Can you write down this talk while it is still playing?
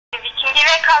If you can give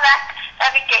me a call back,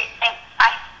 that'd be great. Thanks.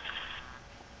 Bye.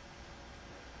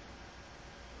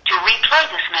 To replay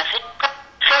this message,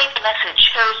 save the message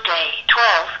Thursday,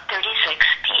 12:36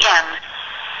 p.m.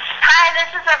 Hi,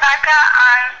 this is Rebecca.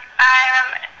 I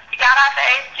got off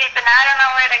at 8th Street, but now I don't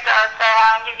know where to go. So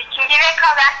if you can give me a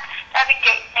call back, that'd be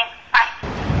great. Thanks. Bye.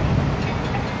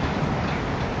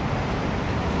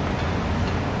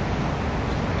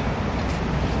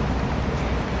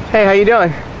 Hey, how you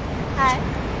doing? Hi.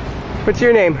 What's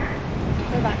your name?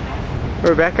 Rebecca.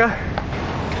 Rebecca?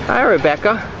 Hi,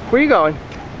 Rebecca. Where are you going?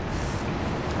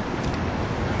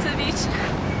 To the beach.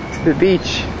 To the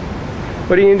beach.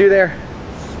 What are you gonna do there?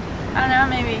 I don't know,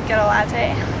 maybe get a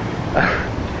latte.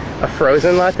 A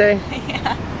frozen latte?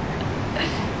 Yeah.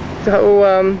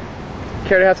 So,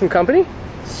 care to have some company?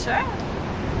 Sure.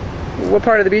 What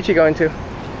part of the beach are you going to?